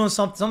 Tom's doing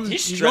something.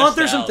 He's He's going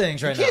through stressed some out.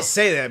 things right You now. can't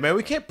say that, man.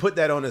 We can't put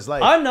that on his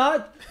life. I'm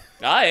not.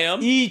 I am.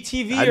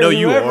 ETV I know or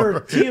you whoever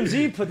are.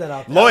 TMZ put that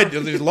out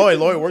there.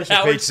 Lloyd works for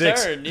Howard Page 6.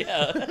 Stern,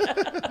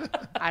 yeah.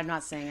 I'm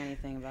not saying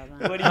anything about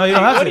that. What do No, you, you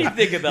don't have what to. do you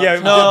think about Yeah,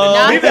 Tom?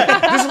 no. Leave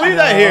that, just leave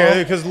that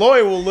here because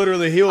Lloyd will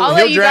literally he'll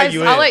drag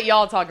you in. I'll let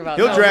y'all talk about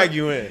He'll that. drag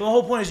you in. The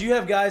whole point is you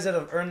have guys that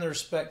have earned the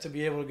respect to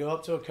be able to go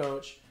up to a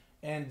coach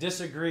and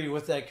disagree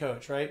with that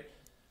coach, right?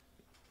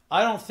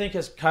 I don't think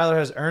Kyler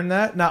has earned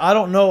that. Now, I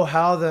don't know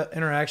how the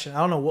interaction, I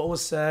don't know what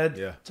was said.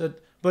 Yeah.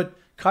 But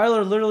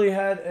Kyler literally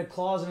had a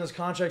clause in his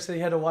contract that he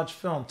had to watch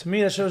film. To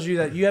me, that shows you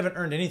that you haven't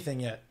earned anything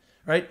yet,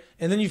 right?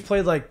 And then you've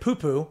played like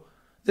poo-poo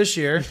this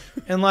year.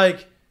 And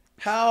like,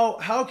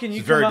 how can you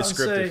It's come very out and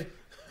say, descriptive.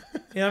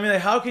 you know what I mean?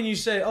 Like, how can you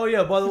say, oh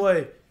yeah, by the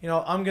way, you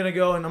know, I'm going to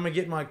go and I'm going to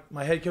get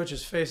my head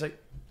coach's face.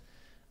 Like,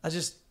 I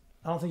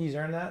don't think he's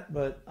earned that,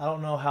 but I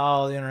don't know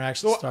how the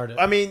interaction Well, started.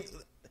 I mean,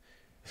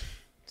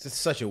 it's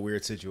such a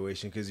weird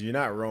situation because you're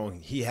not wrong.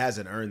 He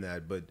hasn't earned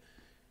that, but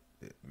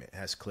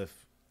has Cliff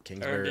Earned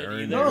Kingsbury it earned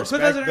either. that No, Cliff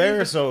respect hasn't earned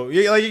there? it. So,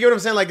 yeah, like you get what I'm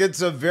saying? Like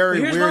it's a very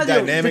Here's weird my deal.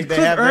 dynamic Did they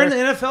Cliff have earn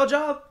there. the NFL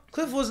job?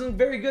 Cliff wasn't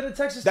very good at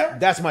Texas Tech.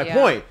 That's my Yeah.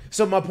 point.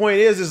 So my point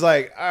is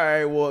like, all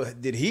right, well,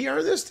 did he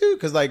earn this too?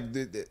 Because like,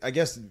 I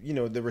guess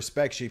the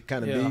respect should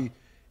kind of Yeah. be,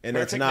 and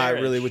that's Perfect not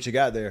marriage. really what you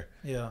got there.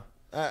 Yeah.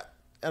 I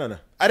don't know.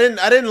 I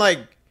didn't like.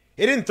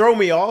 It didn't throw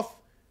me off,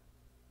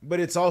 but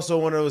it's also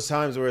one of those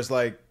times where it's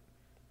like,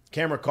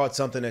 camera caught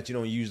something that you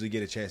don't usually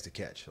get a chance to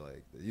catch.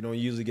 Like you don't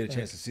usually get a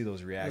chance to see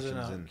those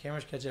reactions. And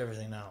Cameras catch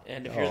everything now.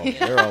 And if oh, you're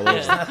they're all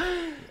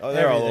over. Oh,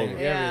 they're all Everything,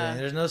 over. Yeah. everything.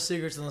 There's no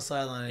secrets on the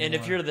sideline anymore. and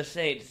if you're the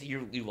Saints,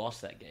 you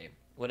lost that game.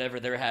 Whenever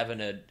they're having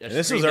a this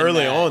was screaming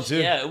early match. on, too.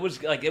 Yeah,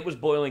 it was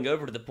boiling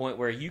over to the point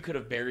where you could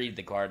have buried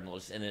the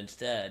Cardinals, and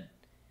instead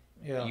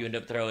yeah. you end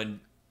up throwing.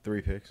 3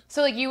 picks.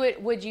 So, like,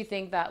 would you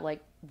think that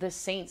like the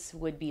Saints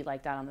would be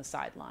like that on the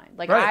sideline?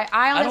 Like, Right.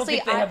 I I don't honestly,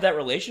 think they have that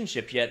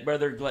relationship yet.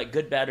 Whether like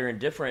good, bad, or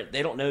indifferent,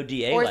 they don't know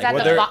DA. or is like that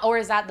whether- or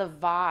is that the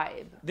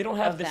vibe? they don't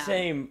have of the them?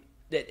 same.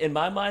 In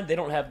my mind, they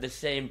don't have the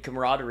same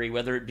camaraderie,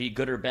 whether it be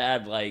good or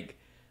bad. Like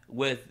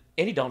with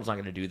Andy Dalton's not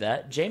going to do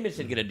that. Jameis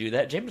isn't going to do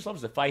that. Jameis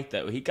loves to fight,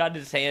 though. He got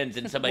his hands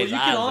in somebody's you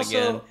can eyes also-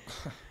 again.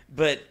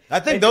 But I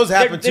think those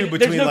happen, too,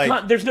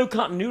 between, there's no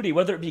continuity,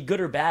 whether it be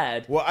good or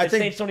bad. Well, I the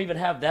think- Saints don't even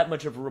have that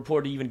much of a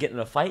rapport to even get in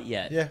a fight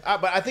yet. Yeah,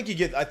 but I think you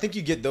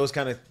get those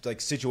kind of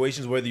like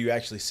situations whether you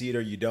actually see it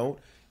or you don't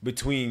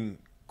between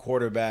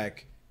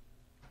quarterback,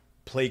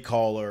 play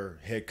caller,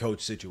 head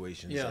coach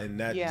situations, Yeah. and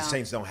that Yeah. the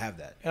Saints don't have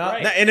that. And I-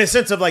 Right. Now, in a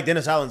sense of like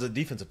Dennis Allen's a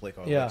defensive play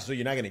caller, Yeah. so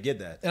you're not going to get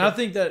that. And I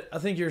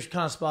think you're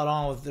kind of spot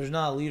on with there's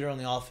not a leader on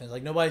the offense.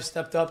 Like nobody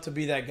stepped up to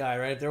be that guy,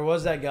 right? If there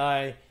was that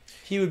guy,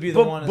 he would be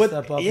the one to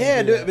step up. Yeah,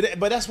 and do that.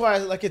 but that's why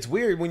it's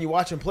weird when you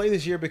watch him play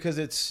this year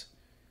because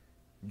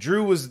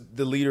Drew was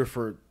the leader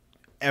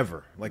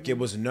forever. Like it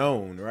was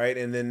known, right?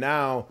 And then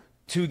now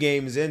 2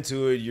 games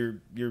into it,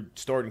 you're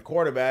starting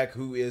quarterback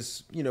who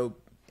is,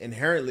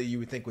 inherently you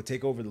would think would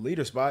take over the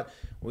leader spot.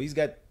 Well, he's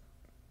got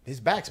his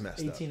back's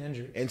messed 18 up.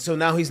 injuries. And so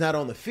now he's not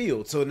on the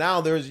field. So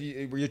now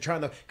you're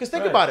trying to, because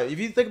think about it. If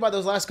you think about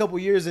those last couple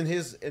of years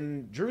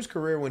in Drew's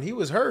career when he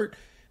was hurt,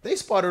 they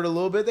sputtered a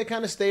little bit. They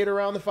kind of stayed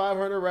around the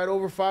 500, right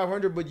over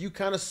 500, but you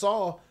kind of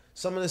saw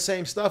some of the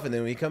same stuff. And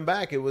then when he come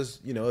back, it was,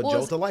 a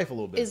jolt to life a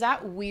little bit. Is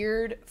that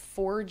weird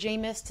for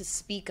Jameis to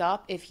speak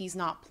up if he's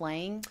not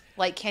playing?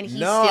 Like, can he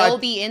still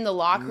be in the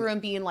locker room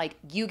being like,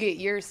 you get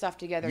your stuff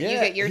together, you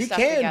get your stuff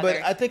together? He can,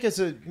 but I think it's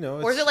a,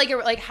 or is it like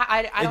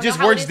I don't know. It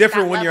just works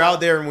different when you're out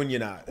there and when you're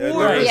not. There's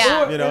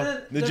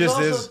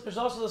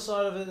also the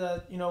side of it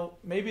that,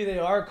 maybe they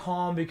are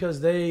calm because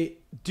they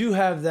do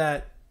have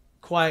that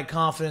quiet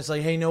confidence.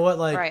 Like, hey, you know what?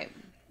 Like, right.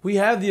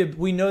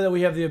 we know that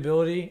we have the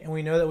ability, and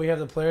we know that we have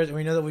the players, and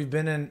we know that we've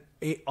been in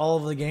all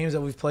of the games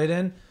that we've played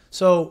in.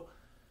 So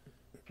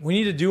we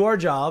need to do our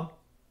job,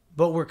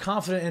 but we're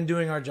confident in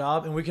doing our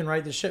job, and we can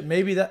right the ship.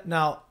 Maybe that's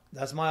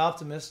my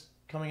optimist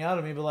coming out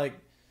of me, but like,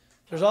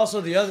 there's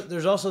also the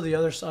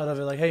other side of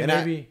it. Like, hey,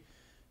 maybe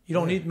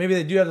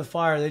they do have the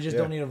fire, they just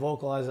don't need to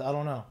vocalize it. I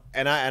don't know.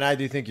 And I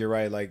do think you're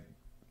right. Like,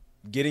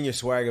 getting your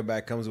swagger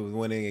back comes with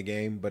winning a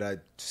game, but I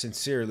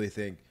sincerely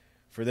think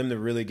for them to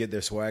really get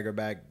their swagger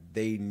back,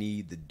 they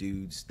need the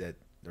dudes that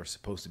are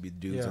supposed to be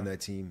dudes on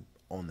that team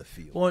on the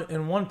field. Well,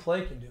 and one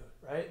play can do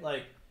it, right?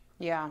 Like,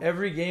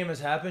 every game has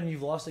happened.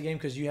 You've lost the game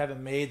because you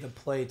haven't made the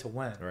play to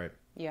win. Right.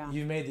 Yeah.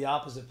 You've made the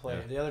opposite play.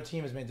 Yeah. The other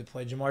team has made the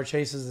play. Jamar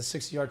Chase is the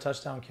 60-yard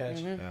touchdown catch.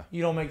 Mm-hmm. Yeah.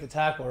 You don't make the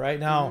tackle, right?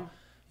 Now,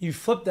 you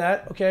flip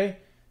that. Okay,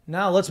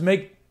 now let's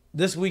make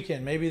this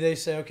weekend. Maybe they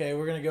say, okay,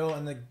 we're going to go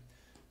in the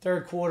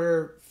third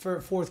quarter,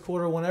 fourth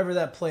quarter, whenever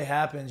that play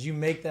happens, you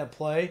make that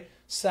play,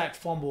 sack,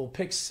 fumble,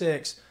 pick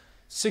six,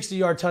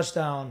 60-yard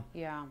touchdown.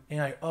 Yeah. And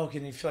you're like, oh,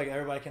 can you feel like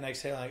everybody can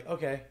exhale? Like,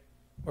 okay,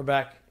 we're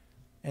back.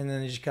 And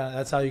then you just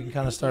that's how you can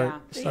kind of start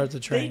the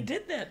train. They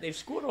did that. They've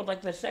scored on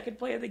like the second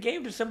play of the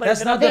game to somebody.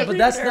 That's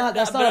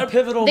not a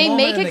pivotal they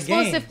moment make in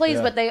explosive the game.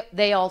 plays, but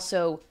they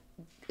also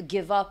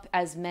give up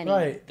as many.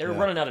 Right. They're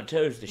running out of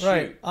toes to shoot.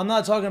 Right. I'm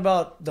not talking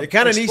about the it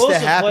kind of needs to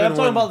happen. Play. I'm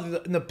talking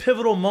about the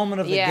pivotal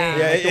moment of the game.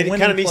 Yeah, like it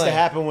kind of needs to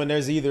happen when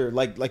there's either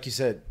like you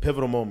said,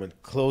 pivotal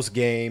moment, close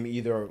game,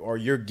 or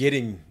you're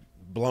getting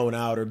blown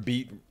out or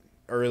beat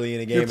early in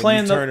the game,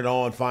 and you turn it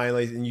on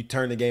finally, and you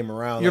turn the game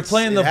around. You're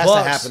playing the Bucs. It has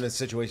to happen in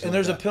situations. And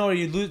there's a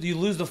penalty. You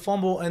lose the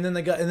fumble, and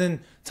then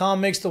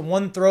Tom makes the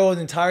one throw in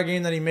the entire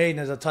game that he made, and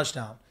there's a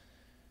touchdown.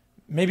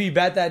 Maybe you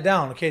bat that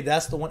down. Okay,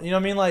 that's the one. You know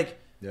what I mean? Like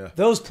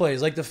those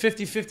plays, like the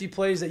 50-50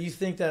 plays that you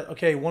think that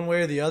one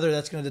way or the other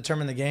that's going to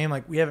determine the game.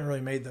 Like we haven't really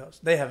made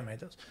those. They haven't made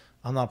those.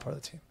 I'm not part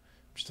of the team.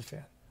 I'm just a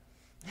fan.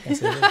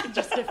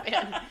 Just a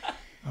fan.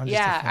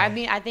 I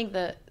mean, I think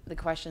the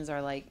questions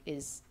are like,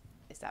 is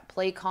that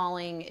play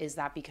calling? Is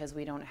that because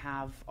we don't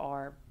have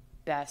our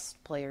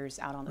best players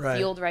out on the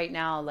field right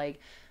now? Like,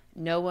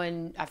 no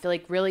one, I feel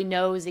like, really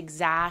knows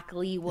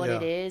exactly what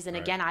it is. And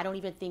again, I don't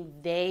even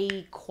think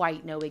they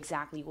quite know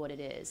exactly what it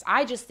is.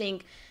 I just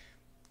think,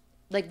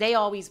 like, they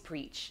always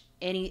preach.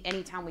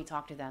 Anytime we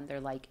talk to them, they're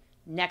like,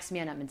 next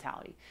man up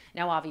mentality.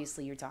 Now,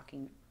 obviously, you're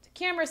talking to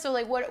camera, so,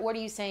 like, what are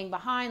you saying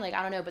behind? Like,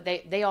 I don't know, but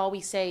they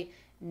always say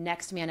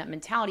next man up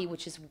mentality,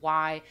 which is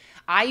why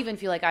I even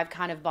feel like I've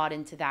kind of bought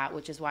into that,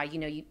 which is why,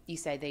 you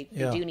say they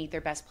do need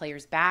their best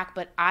players back,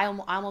 but I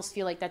almost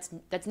feel like that's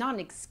not an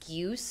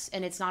excuse,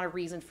 and it's not a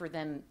reason for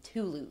them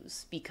to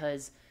lose,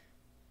 because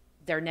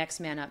their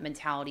next man up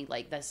mentality,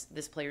 like this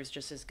player is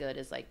just as good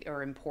as, like,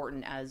 or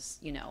important as,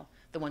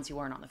 the ones who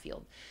aren't on the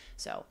field.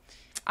 So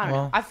I don't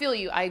know. I feel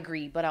you. I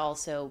agree, but I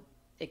also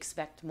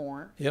expect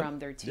more from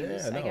their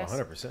teams. I guess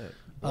 100%.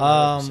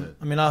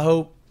 I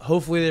mean,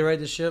 hopefully they right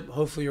the ship.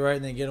 Hopefully you're right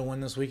and they get a win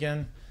this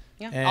weekend.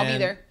 Yeah, I'll be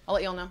there. I'll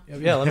let y'all know.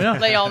 Yeah, let me know.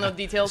 Let y'all know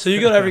details. So you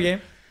go to every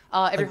game?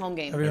 Every home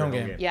game. Every home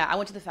game. Yeah, I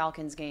went to the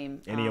Falcons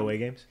game. Any away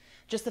games?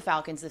 Just the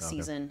Falcons this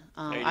season.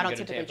 I don't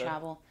typically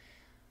travel.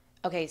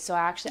 Okay, so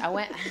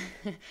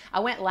I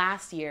went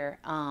last year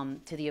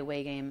to the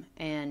away game,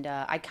 and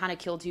I kind of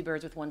killed two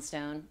birds with one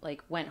stone.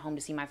 Like, went home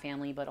to see my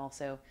family, but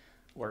also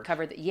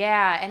covered.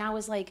 And I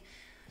was like,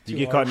 did you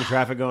get caught in the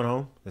traffic going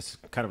home? That's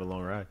kind of a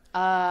long ride.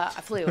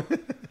 I flew. Oh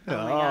my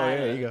God. Yeah,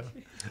 there you go.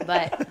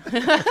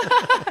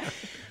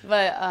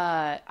 But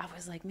I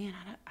was like, man,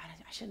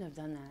 I shouldn't have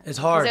done that. It's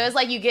hard. It was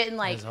like you getting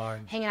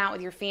hanging out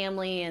with your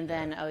family, and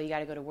then you got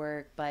to go to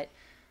work. But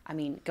I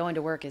mean, going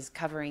to work is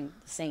covering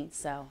the Saints,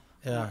 so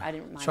I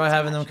didn't mind. Try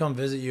having them come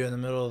visit you in the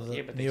middle of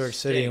New York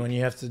City when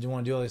you want to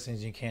do all these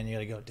things. You got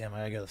to go. Damn, I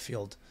got to go to the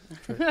field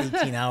for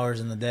 18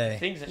 hours in the day.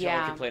 Things that y'all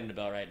are complaining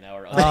about right now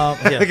are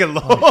Look at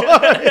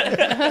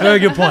Lloyd. Very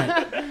good point.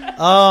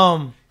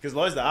 Because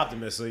Lloyd's the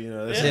optimist, so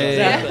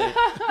exactly.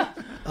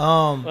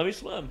 Let me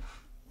swim.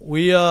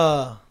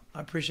 I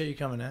appreciate you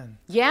coming in.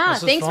 Yeah,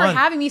 thanks for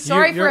having me.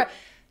 Sorry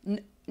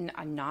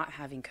not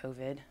having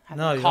COVID, having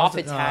No, a you cough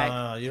don't. attack.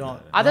 No, you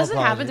don't. That doesn't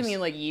no happen to apologies. me in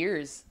like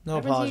years. No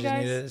Happen to you apologies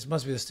guys? needed. It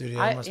must be the studio.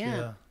 I- It must be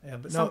yeah.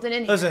 but Something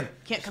in listen, here.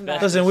 Can't come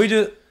back. Listen, we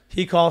do.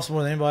 He coughs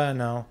more than anybody I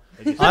know.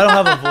 I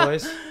don't have a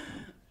voice.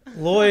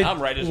 Lloyd, I'm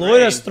right as Lloyd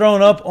rain. has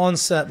thrown up on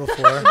set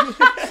before.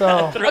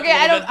 So Okay,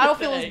 I don't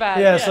feel as bad.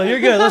 yeah, so you're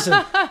good. Listen,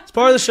 it's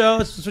part of the show.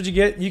 It's what you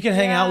get. You can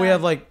hang out. We Yeah.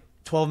 have like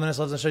 12 minutes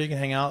left in the show. You can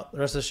hang out the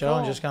rest of the show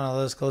and Cool. just kind of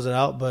let us close it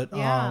out. But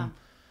Yeah.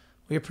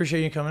 we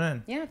appreciate you coming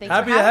in. Yeah, thanks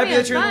Happy for having me. that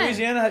It's you're in fun.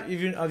 Louisiana.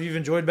 Have you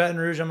enjoyed Baton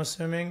Rouge? I'm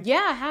assuming.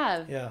 Yeah, I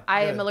have. Yeah,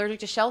 I good. am allergic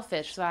to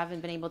shellfish, so I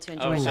haven't been able to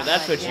enjoy Oh, it. so that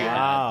that's much. what you Yeah.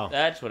 Wow. had.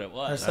 That's what it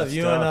was. That's stuff. That's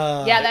You tough.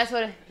 and Yeah, that's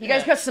what. You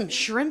guys got some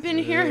shrimp in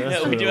here?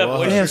 Yeah, we do Damn, have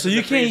oysters Damn, so in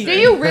you the can't freezer. Do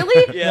you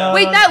really? Yeah.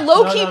 Wait, that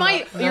low key no,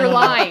 might. no, You're no.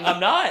 lying. I'm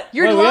not.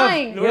 You're Wait, we have-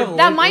 lying. we have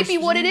That oysters might be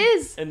what it in-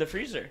 is. In the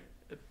freezer.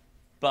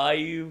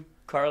 Bayou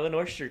Carlin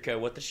Oyster Co.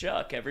 with the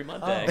shuck every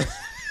Monday.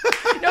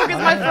 No,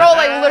 because my throat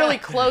like literally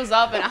closed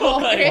up and I'm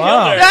like,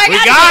 Wow. I We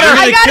gotta, got her. I We're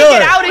gonna gotta kill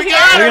get her. out of here.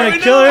 We're We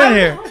gonna kill know. her in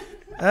here.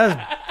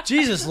 That's,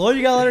 Jesus, Lloyd,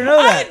 you gotta let her know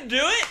I that. didn't do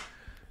it.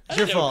 It's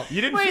your fault.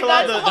 You didn't Wait, fill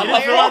out that's the you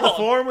didn't fill out the hilarious.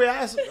 form we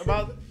asked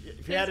about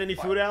if you had any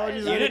food allergies. You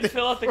or didn't anything?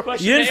 fill out the You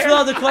questionnaire. didn't fill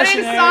out the I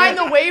questionnaire. didn't sign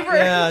the waiver.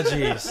 Yeah,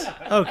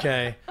 jeez.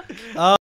 Okay.